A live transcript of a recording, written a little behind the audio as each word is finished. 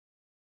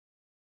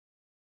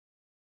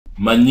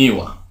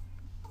Manure.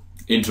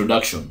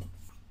 Introduction.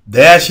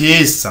 There she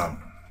is,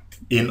 Sam,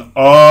 in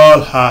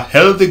all her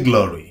healthy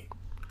glory.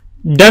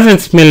 Doesn't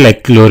smell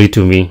like glory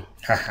to me.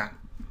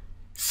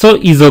 So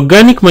is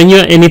organic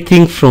manure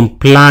anything from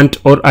plant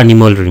or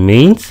animal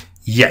remains?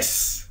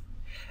 Yes,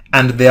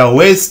 and their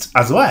waste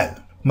as well.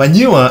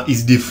 Manure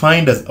is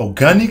defined as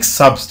organic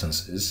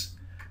substances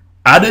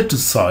added to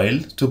soil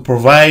to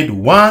provide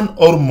one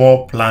or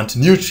more plant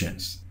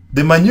nutrients.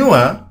 The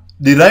manure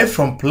derived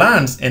from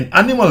plants and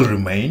animal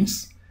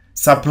remains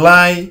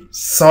supply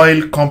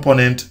soil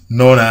component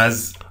known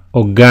as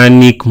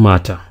organic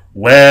matter.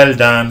 Well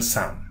done,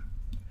 Sam.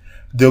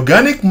 The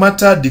organic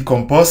matter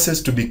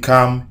decomposes to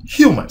become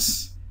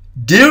humus.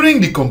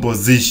 During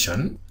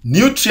decomposition,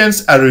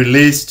 nutrients are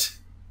released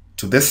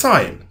to the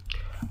soil.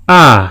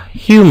 Ah,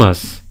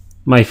 humus,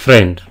 my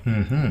friend.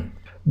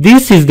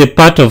 This is the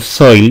part of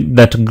soil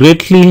that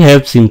greatly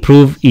helps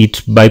improve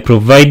it by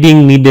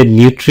providing needed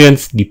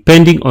nutrients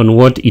depending on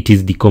what it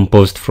is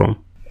decomposed from.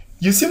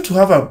 You seem to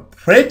have a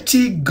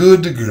pretty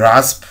good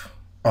grasp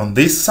on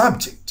this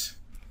subject.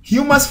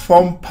 Humus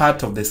form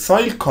part of the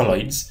soil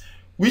colloids,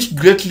 which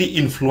greatly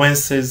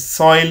influences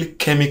soil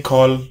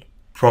chemical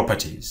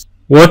properties.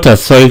 What are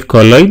soil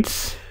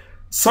colloids?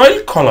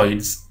 Soil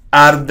colloids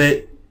are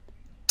the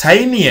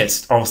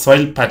tiniest of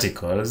soil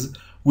particles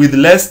with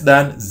less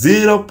than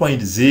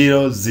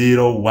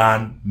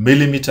 0.001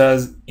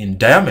 millimeters in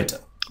diameter.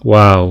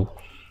 Wow.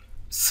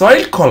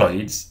 Soil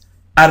colloids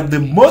are the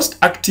most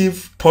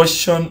active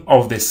portion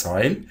of the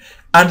soil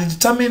and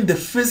determine the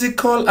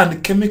physical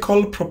and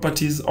chemical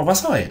properties of a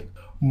soil.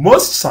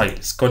 Most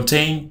soils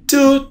contain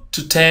 2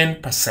 to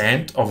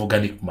 10% of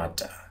organic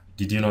matter.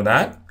 Did you know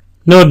that?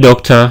 No,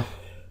 doctor.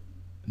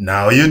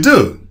 Now you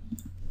do.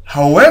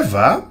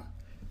 However,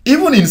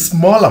 even in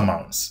small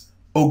amounts,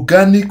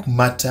 organic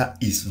matter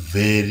is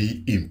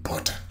very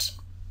important.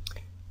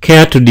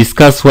 Care to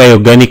discuss why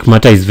organic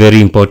matter is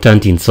very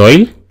important in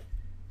soil?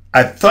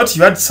 I thought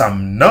you had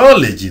some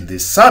knowledge in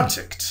this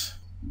subject.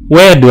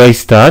 Where do I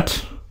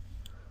start?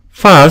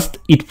 First,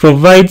 it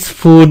provides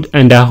food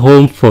and a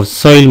home for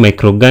soil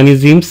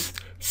microorganisms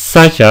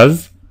such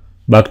as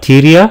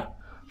bacteria,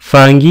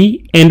 fungi,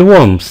 and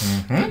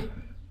worms.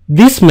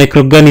 These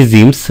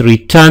microorganisms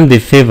return the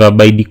favor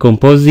by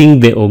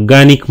decomposing the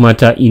organic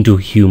matter into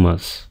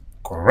humus.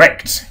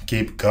 Correct.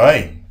 Keep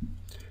going.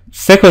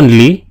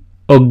 Secondly,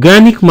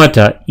 organic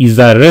matter is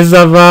a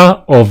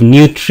reservoir of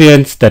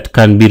nutrients that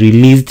can be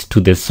released to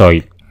the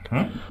soil.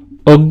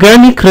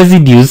 Organic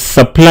residues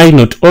supply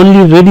not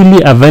only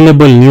readily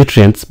available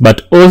nutrients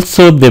but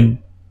also the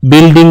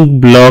building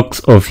blocks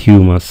of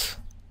humus.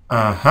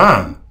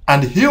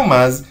 And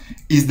humus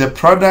is the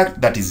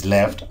product that is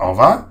left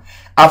over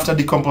after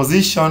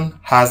decomposition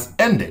has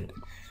ended,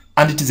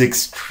 and it is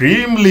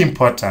extremely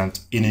important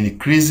in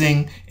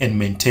increasing and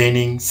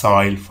maintaining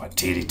soil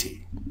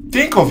fertility.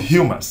 Think of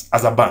humus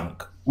as a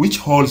bank which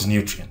holds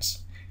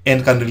nutrients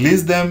and can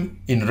release them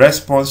in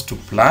response to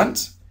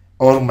plant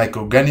or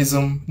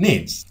microorganism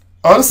needs.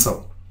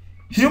 Also,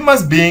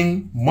 humus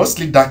being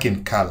mostly dark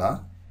in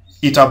color,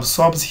 it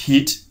absorbs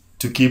heat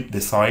to keep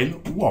the soil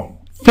warm.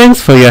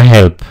 Thanks for your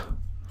help.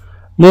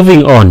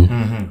 Moving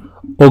on.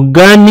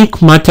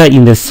 Organic matter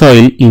in the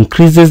soil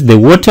increases the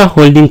water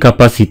holding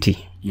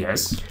capacity.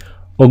 Yes.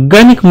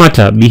 Organic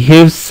matter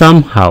behaves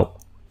somehow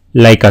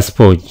like a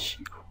sponge,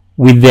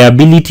 with the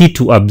ability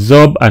to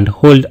absorb and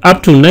hold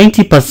up to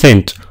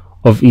 90%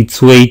 of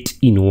its weight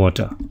in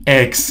water.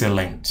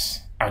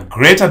 Excellent. A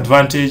great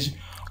advantage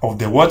of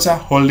the water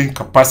holding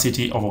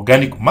capacity of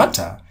organic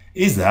matter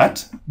is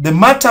that the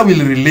matter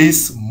will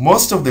release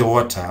most of the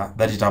water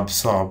that it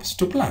absorbs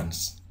to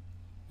plants.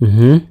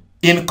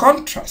 In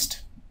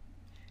contrast,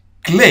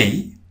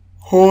 clay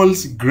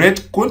holds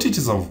great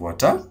quantities of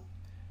water,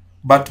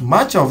 but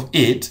much of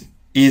it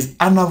is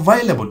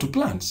unavailable to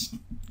plants.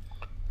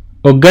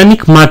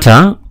 Organic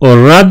matter, or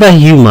rather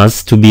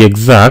humus to be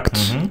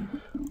exact,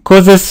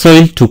 causes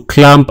soil to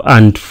clump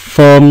and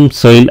form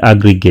soil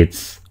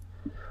aggregates,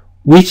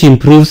 which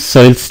improves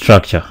soil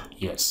structure.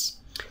 Yes.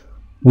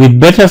 With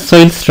better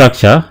soil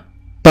structure,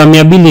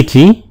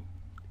 permeability,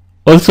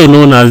 also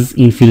known as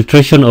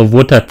infiltration of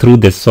water through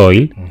the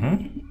soil,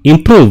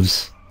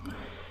 improves.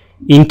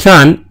 In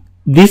turn,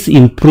 this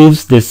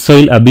improves the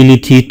soil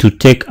ability to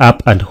take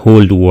up and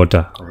hold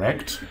water.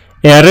 Correct.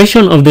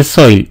 Aeration of the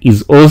soil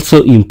is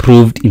also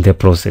improved in the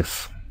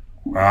process.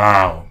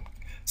 Wow.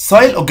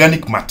 Soil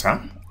organic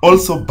matter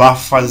also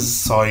buffers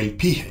soil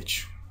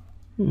pH,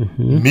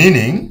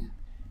 meaning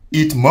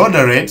it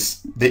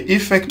moderates the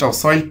effect of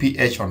soil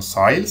pH on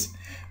soils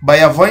by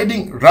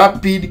avoiding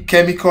rapid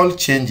chemical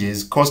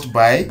changes caused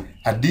by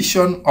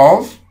addition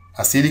of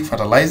acidic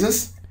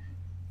fertilizers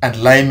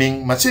and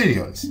liming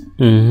materials.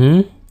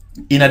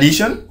 In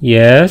addition,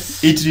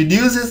 yes, it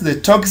reduces the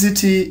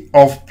toxicity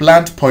of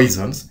plant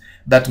poisons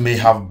that may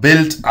have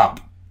built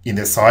up in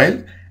the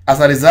soil as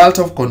a result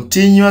of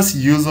continuous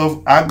use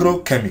of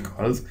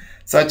agrochemicals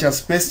such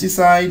as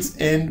pesticides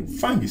and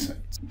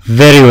fungicides.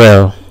 Very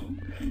well.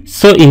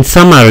 So in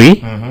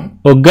summary,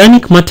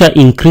 Organic matter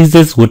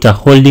increases water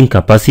holding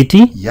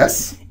capacity,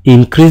 Yes,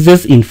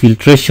 increases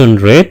infiltration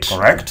rate,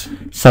 correct.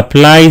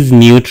 supplies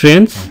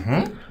nutrients,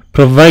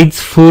 provides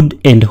food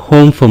and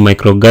home for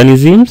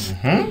microorganisms,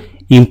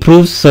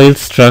 improves soil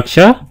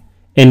structure,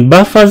 and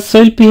buffers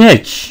soil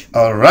pH.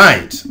 All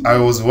right. I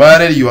was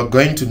worried you were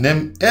going to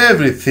name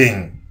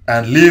everything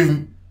and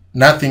leave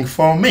nothing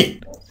for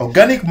me.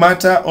 Organic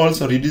matter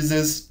also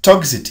reduces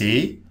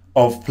toxicity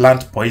of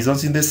plant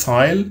poisons in the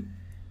soil,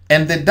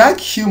 and the dark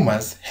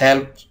humus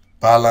helps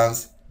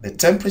balance the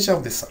temperature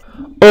of the soil.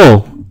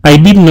 Oh, I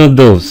did know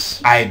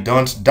those. I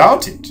don't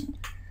doubt it.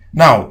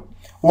 Now,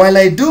 while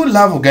I do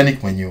love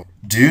organic manure,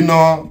 do you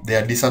know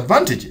their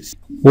disadvantages?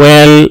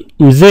 Well,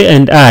 Mzee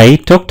and I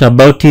talked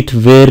about it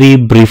very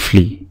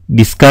briefly,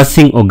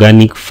 discussing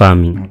organic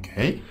farming.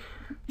 Okay.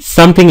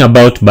 Something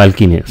about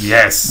bulkiness.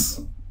 Yes.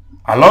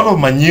 A lot of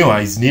manure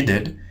is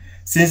needed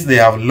since they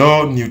have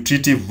low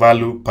nutritive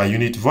value per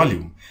unit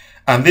volume,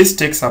 and this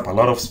takes up a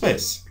lot of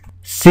space.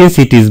 Since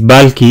it is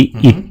bulky,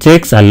 it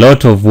takes a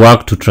lot of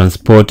work to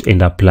transport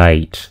and apply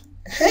it.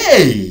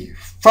 Hey,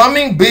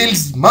 farming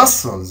builds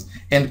muscles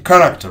and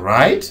character,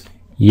 right?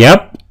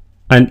 Yep,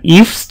 and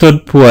if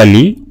stored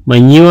poorly,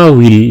 manure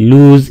will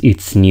lose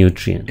its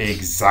nutrients.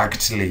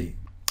 Exactly.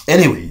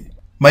 Anyway,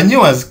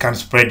 manures can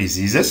spread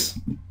diseases,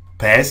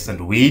 pests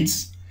and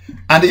weeds,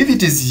 and if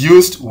it is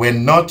used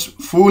when not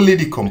fully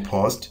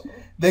decomposed,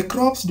 the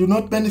crops do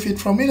not benefit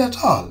from it at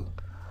all.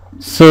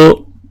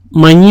 So,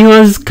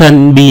 manures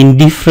can be in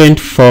different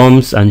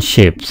forms and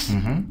shapes.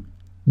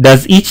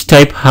 Does each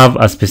type have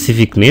a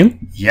specific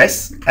name?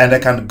 Yes, and I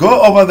can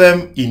go over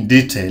them in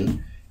detail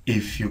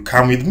if you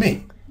come with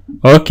me.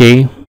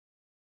 Okay.